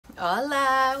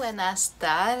Hola, buenas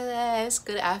tardes,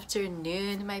 good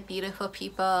afternoon, my beautiful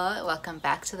people. Welcome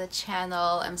back to the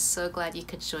channel. I'm so glad you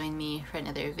could join me for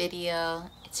another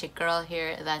video. It's your girl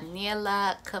here,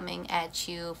 Daniela, coming at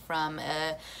you from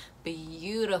a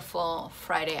beautiful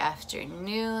Friday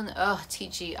afternoon. Oh,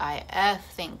 TGIF,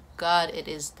 thank God it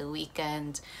is the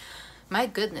weekend. My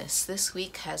goodness, this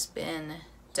week has been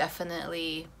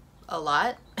definitely a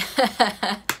lot.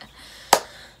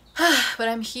 But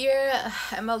I'm here,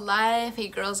 I'm alive, hey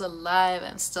girl's alive,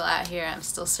 I'm still out here, I'm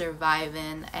still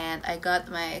surviving, and I got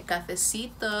my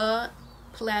Cafecito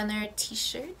planner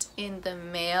t-shirt in the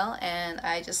mail, and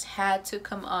I just had to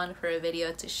come on for a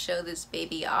video to show this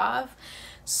baby off.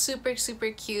 Super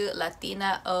cute,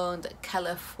 Latina owned,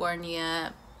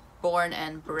 California born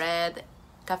and bred,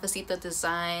 Cafecito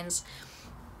designs.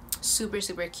 Super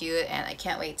cute, and I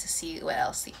can't wait to see what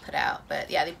else they put out.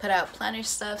 But yeah, they put out planner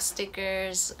stuff,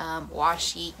 stickers,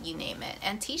 washi, you name it,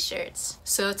 and t-shirts.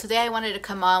 So today I wanted to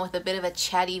come on with a bit of a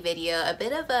chatty video, a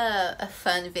bit of a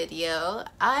fun video.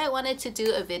 I wanted to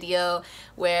do a video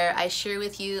where I share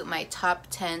with you my top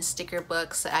 10 sticker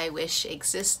books that I wish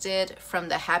existed from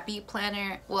the Happy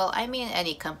Planner. Well, I mean,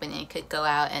 any company could go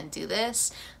out and do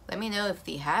this. Let me know if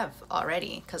they have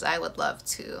already, because I would love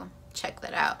to check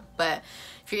that out. But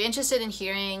if you're interested in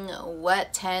hearing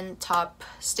what 10 top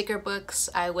sticker books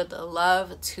I would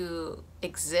love to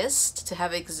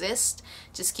have exist,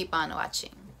 just keep on watching.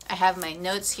 I have my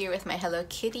notes here with my Hello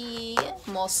Kitty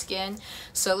moleskin.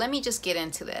 So let me just get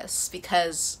into this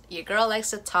because your girl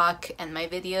likes to talk and my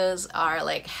videos are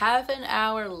like half an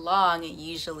hour long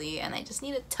usually, and I just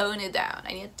need to tone it down.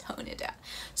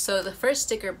 So the first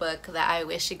sticker book that I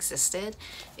wish existed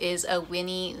is a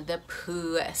Winnie the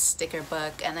Pooh sticker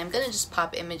book, and I'm gonna just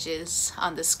pop images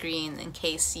on the screen in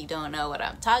case you don't know what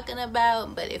I'm talking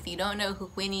about. But if you don't know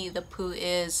who Winnie the Pooh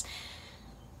is,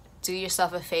 do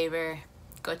yourself a favor.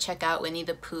 Go check out Winnie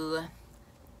the Pooh.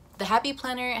 The Happy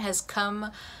Planner has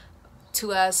come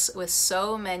to us with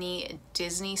so many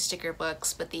Disney sticker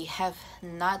books, but they have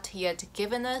not yet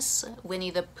given us Winnie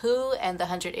the Pooh and the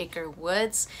 100-Acre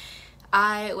Woods.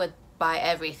 I would buy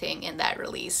everything in that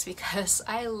release because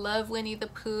I love Winnie the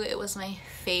Pooh. It was my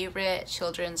favorite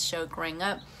children's show growing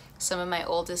up. Some of my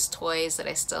oldest toys that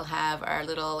I still have are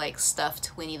little like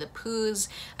stuffed Winnie the Poohs.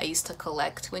 I used to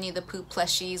collect Winnie the Pooh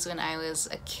plushies when I was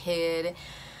a kid.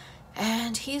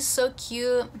 And he's so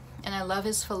cute and I love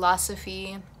his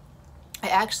philosophy. I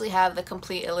actually have the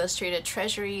complete illustrated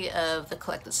treasury of the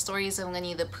collected stories of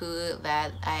Winnie the Pooh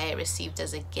that I received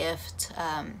as a gift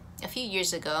a few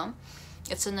years ago.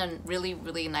 It's in a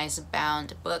really nice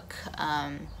bound book.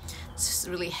 It's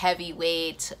really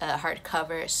heavyweight,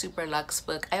 hardcover, super luxe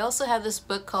book. I also have this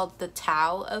book called The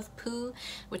Tao of Pooh,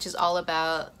 which is all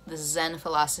about the Zen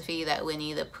philosophy that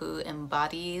Winnie the Pooh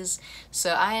embodies.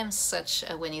 So I am such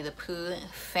a Winnie the Pooh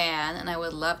fan, and I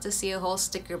would love to see a whole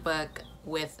sticker book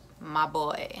with my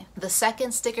boy. The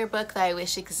second sticker book that I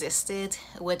wish existed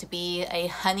would be a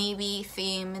honeybee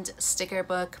themed sticker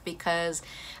book because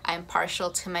I'm partial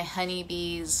to my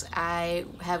honeybees. I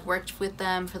have worked with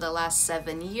them for the last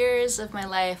 7 years of my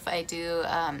life.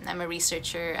 I'm a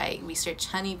researcher. I research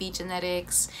honeybee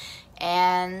genetics,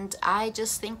 and I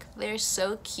just think they're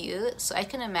so cute. So I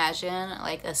can imagine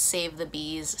like a Save the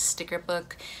Bees sticker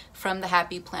book from the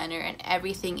Happy Planner, and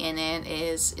everything in it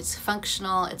it's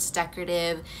functional, it's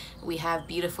decorative. We have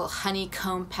beautiful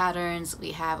honeycomb patterns,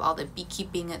 we have all the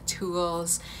beekeeping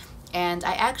tools, and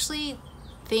I actually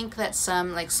think that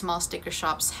some like small sticker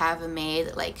shops have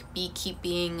made like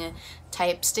beekeeping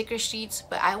type sticker sheets,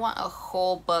 but I want a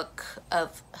whole book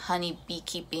of honey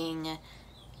beekeeping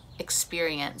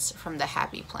experience from the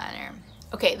Happy Planner.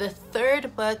 Okay, the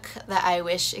third book that I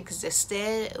wish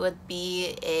existed would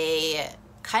be a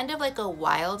kind of like a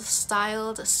wild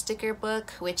styled sticker book,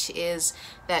 which is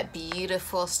that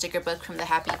beautiful sticker book from the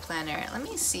Happy Planner. Let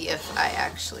me see if I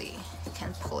actually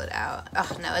can pull it out.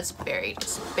 Oh no, it's buried.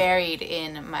 It's buried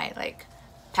in my like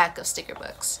pack of sticker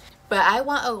books. But I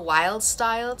want a wild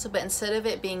styled, but instead of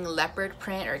it being leopard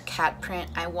print or cat print,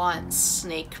 I want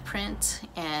snake print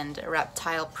and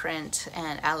reptile print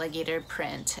and alligator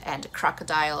print and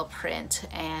crocodile print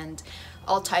and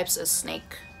all types of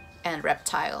snake and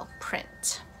reptile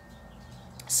print.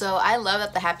 So I love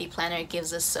that the Happy Planner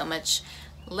gives us so much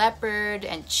leopard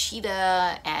and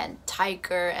cheetah and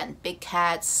tiger and big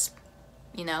cats.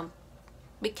 You know,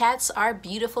 big cats are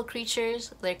beautiful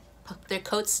creatures. Their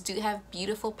coats do have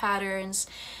beautiful patterns,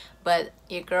 but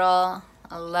your girl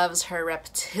loves her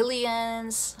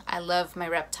reptilians. I love my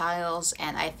reptiles,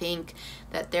 and I think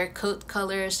that their coat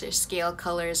colors, their scale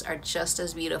colors are just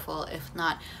as beautiful, if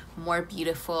not more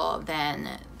beautiful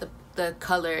than the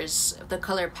colors, the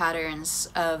color patterns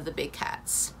of the big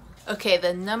cats. Okay,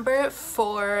 the number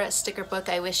 4 sticker book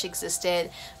I wish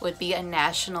existed would be a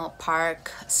national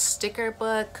park sticker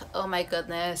book. Oh my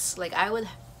goodness, like I would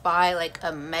buy like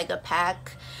a mega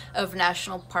pack of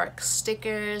national park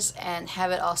stickers and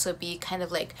have it also be kind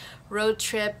of like road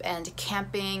trip and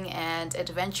camping and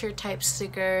adventure type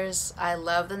stickers. I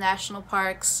love the national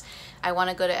parks. I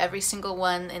want to go to every single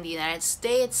one in the United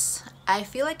States. I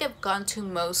feel like I've gone to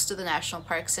most of the national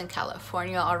parks in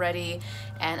California already,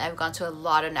 and I've gone to a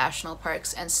lot of national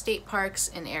parks and state parks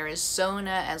in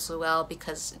Arizona as well,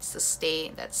 because it's the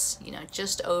state that's, you know,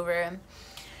 just over.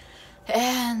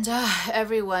 And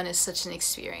everyone is such an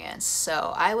experience.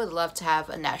 So I would love to have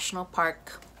a national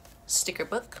park sticker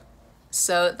book.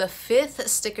 So the 5th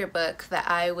sticker book that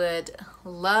I would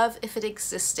love if it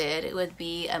existed, it would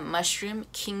be a Mushroom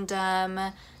Kingdom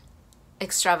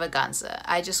extravaganza.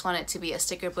 I just want it to be a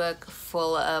sticker book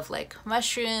full of like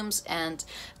mushrooms and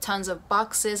tons of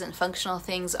boxes and functional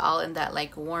things, all in that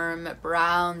like warm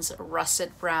browns,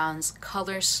 russet browns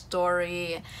color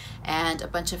story, and a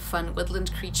bunch of fun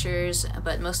woodland creatures.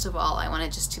 But most of all, I want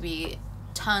it just to be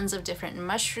tons of different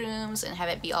mushrooms and have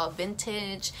it be all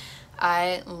vintage.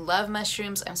 I love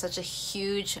mushrooms. I'm such a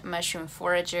huge mushroom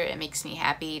forager. It makes me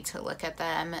happy to look at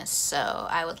them. So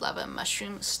I would love a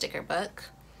mushroom sticker book.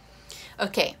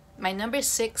 Okay, my number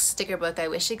 6 sticker book I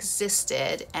wish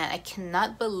existed, and I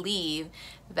cannot believe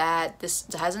that this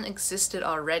hasn't existed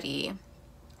already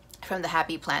from the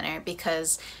Happy Planner,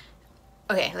 because,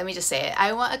 okay, let me just say it.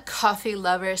 I want a coffee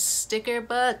lover sticker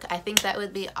book. I think that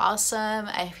would be awesome.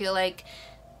 I feel like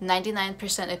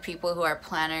 99% of people who are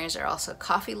planners are also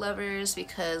coffee lovers,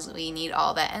 because we need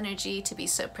all that energy to be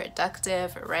so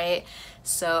productive, right?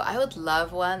 So I would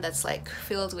love one that's like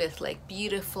filled with like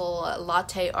beautiful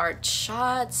latte art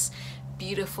shots,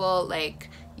 beautiful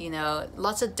like, you know,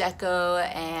 lots of deco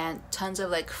and tons of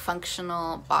like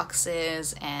functional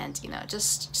boxes, and you know,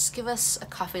 just give us a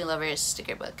coffee lover's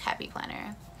sticker book, Happy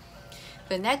Planner.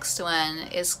 The next one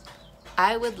is,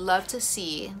 I would love to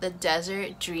see the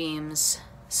Desert Dreams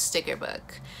sticker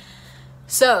book.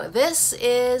 So this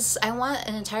is, I want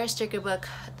an entire sticker book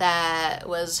that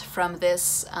was from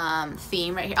this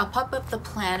theme right here. I'll pop up the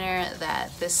planner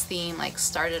that this theme like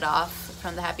started off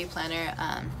from the Happy Planner.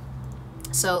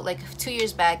 So like 2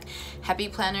 years back, Happy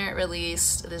Planner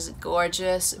released this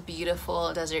gorgeous,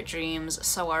 beautiful Desert Dreams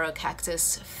Saguaro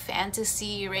Cactus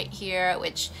Fantasy right here,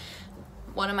 which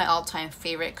one of my all-time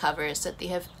favorite covers that they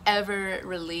have ever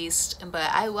released.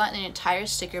 But I want an entire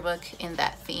sticker book in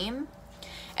that theme,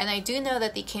 and I do know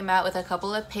that they came out with a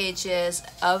couple of pages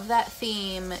of that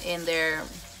theme in their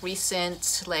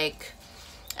recent like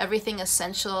Everything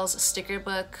Essentials sticker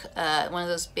book, one of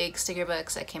those big sticker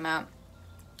books that came out,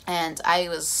 and I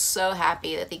was so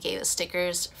happy that they gave us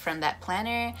stickers from that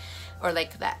planner, or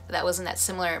like that was in that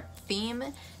similar theme.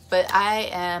 But I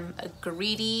am a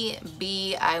greedy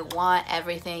bee. I want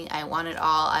everything. I want it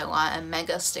all. I want a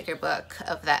mega sticker book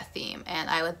of that theme, and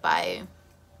I would buy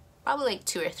probably like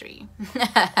 2 or 3.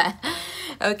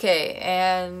 Okay,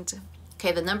 and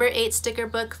okay, the number 8 sticker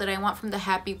book that I want from the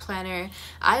Happy Planner,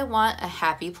 I want a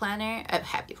Happy Planner.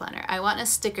 I want a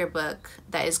sticker book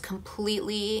that is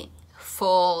completely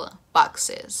full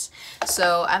boxes.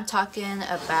 So I'm talking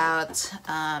about,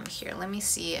 here, let me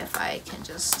see if I can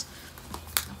just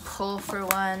pull for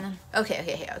one.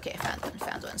 Okay,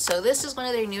 found one. So this is one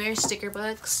of their newer sticker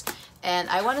books, and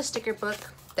I want a sticker book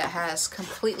that has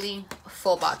completely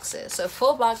full boxes. So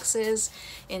full boxes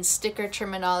in sticker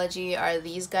terminology are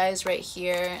these guys right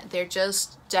here. They're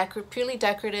just purely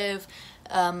decorative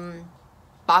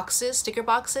boxes, sticker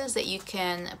boxes that you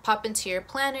can pop into your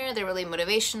planner. They're really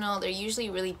motivational. They're usually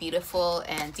really beautiful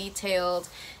and detailed,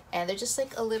 and they're just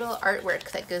like a little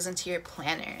artwork that goes into your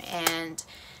planner. And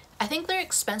I think they're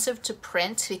expensive to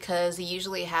print because they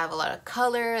usually have a lot of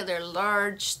color. They're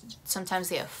large. Sometimes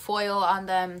they have foil on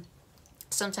them.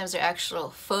 Sometimes they're actual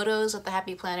photos that the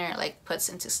Happy Planner like puts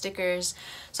into stickers.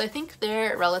 So I think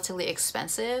they're relatively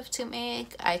expensive to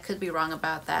make. I could be wrong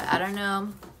about that. I don't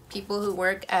know. People who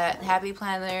work at Happy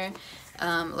Planner,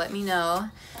 let me know.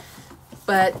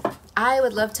 But I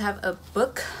would love to have a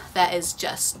book that is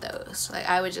just those. Like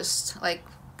I would just like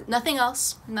nothing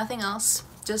else.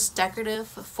 Just decorative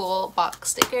full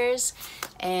box stickers,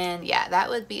 and yeah, that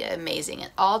would be amazing.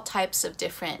 And all types of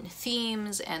different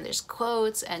themes, and there's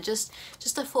quotes, and just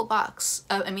a full box.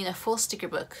 A full sticker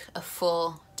book of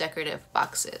full decorative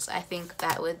boxes. I think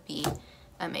that would be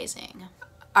amazing.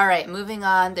 All right, moving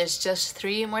on. There's just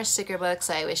 3 more sticker books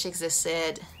I wish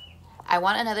existed. I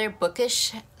want another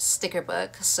bookish sticker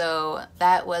book. So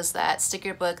that was that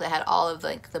sticker book that had all of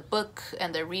like the book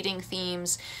and the reading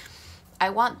themes. I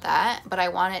want that, but I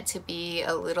want it to be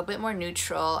a little bit more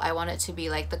neutral. I want it to be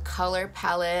like the color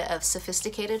palette of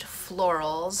sophisticated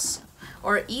florals,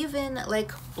 or even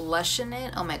like blush in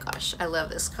it. Oh my gosh, I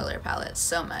love this color palette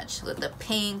so much, with the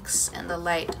pinks and the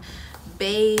light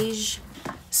beige.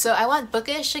 So I want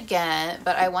bookish again,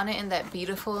 but I want it in that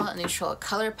beautiful neutral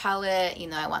color palette. You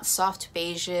know, I want soft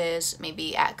beiges,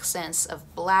 maybe accents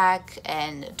of black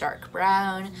and dark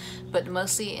brown, but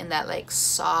mostly in that like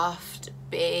soft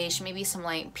beige, maybe some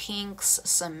light pinks,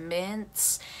 some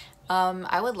mints.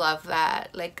 I would love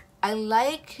that. Like, I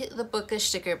like the bookish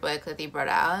sticker book that they brought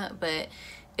out, but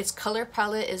its color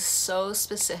palette is so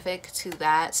specific to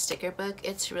that sticker book.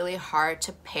 It's really hard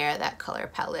to pair that color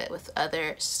palette with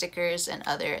other stickers and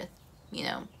other, you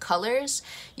know, colors.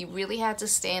 You really have to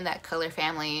stay in that color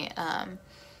family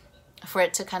for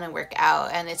it to kind of work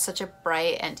out. And it's such a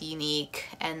bright and unique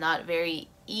and not very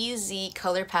easy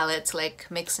color palette to like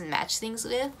mix and match things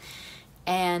with.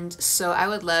 And so I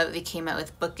would love if they came out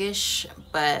with bookish,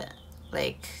 but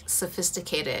like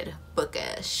sophisticated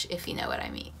bookish, if you know what I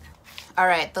mean.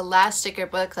 Alright, the last sticker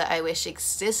book that I wish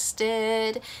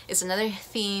existed is another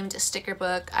themed sticker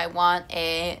book. I want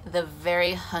The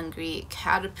Very Hungry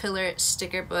Caterpillar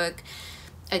sticker book.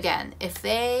 Again, if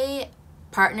they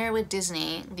partner with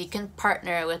Disney, you can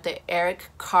partner with the Eric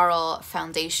Carle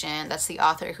Foundation. That's the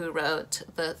author who wrote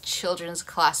the children's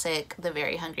classic, The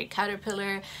Very Hungry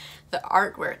Caterpillar. The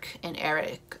artwork in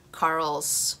Eric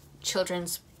Carle's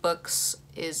children's books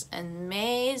is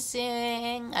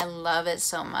amazing. I love it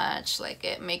so much. Like,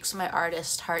 it makes my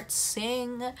artist heart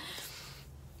sing.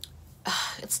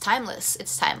 It's timeless.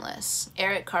 It's timeless.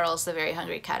 Eric Carle's The Very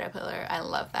Hungry Caterpillar. I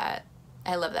love that.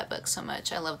 I love that book so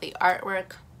much. I love the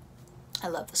artwork. I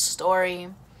love the story.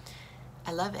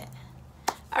 I love it.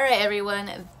 All right,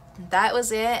 everyone. That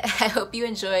was it. I hope you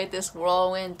enjoyed this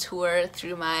whirlwind tour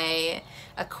through my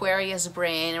Aquarius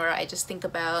brain, where I just think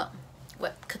about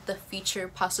what could the future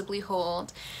possibly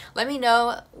hold. Let me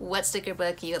know what sticker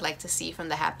book you would like to see from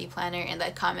the Happy Planner in the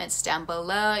comments down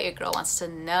below. Your girl wants to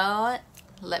know.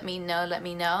 Let me know, let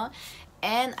me know.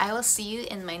 And I will see you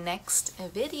in my next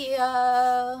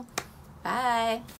video. Bye.